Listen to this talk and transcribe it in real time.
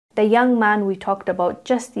the young man we talked about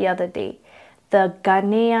just the other day, the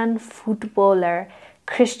Ghanaian footballer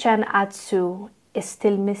Christian Atsu, is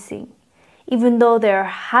still missing. Even though there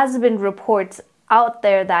has been reports out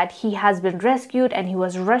there that he has been rescued and he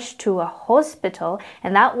was rushed to a hospital,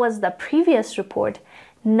 and that was the previous report,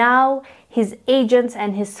 now his agents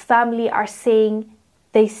and his family are saying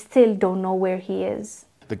they still don't know where he is.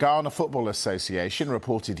 The Ghana Football Association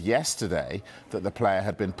reported yesterday that the player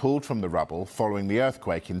had been pulled from the rubble following the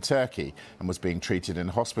earthquake in Turkey and was being treated in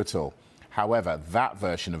hospital. However, that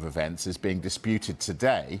version of events is being disputed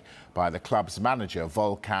today by the club's manager,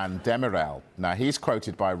 Volkan Demirel. Now, he's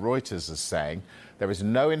quoted by Reuters as saying, "There is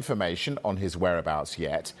no information on his whereabouts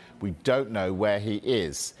yet. We don't know where he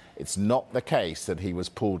is. It's not the case that he was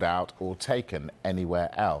pulled out or taken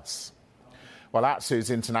anywhere else." Well, Atsu's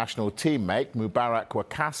international teammate Mubarak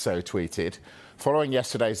Wakaso tweeted, "Following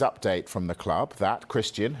yesterday's update from the club that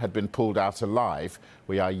Christian had been pulled out alive,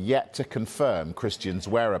 we are yet to confirm Christian's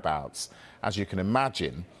whereabouts. As you can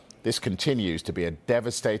imagine, this continues to be a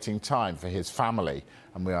devastating time for his family,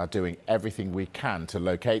 and we are doing everything we can to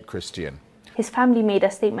locate Christian." His family made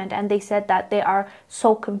a statement and they said that they are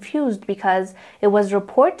so confused because it was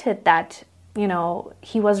reported that,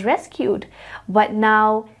 he was rescued, but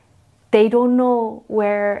now they don't know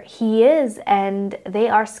where he is and they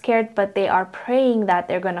are scared, but they are praying that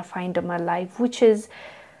they're going to find him alive, which is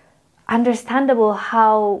understandable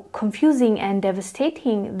how confusing and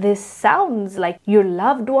devastating this sounds. Like your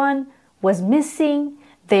loved one was missing,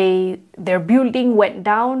 their building went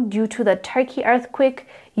down due to the Turkey earthquake,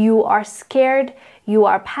 you are scared, you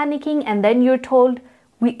are panicking, and then you're told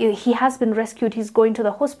he has been rescued, he's going to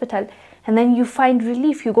the hospital, and then you find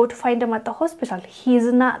relief, you go to find him at the hospital,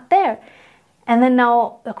 he's not there. And then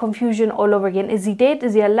now the confusion all over again. Is he dead?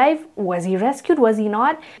 Is he alive? Was he rescued? Was he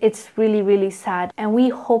not? It's really, really sad. And we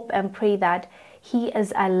hope and pray that he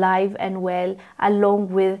is alive and well, along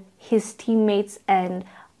with his teammates and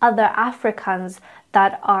other Africans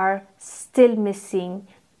that are still missing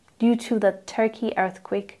due to the Turkey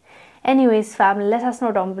earthquake. Anyways, fam, let us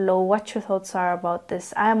know down below what your thoughts are about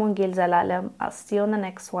this. I am Ongil Zalalem. I'll see you on the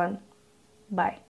next one. Bye.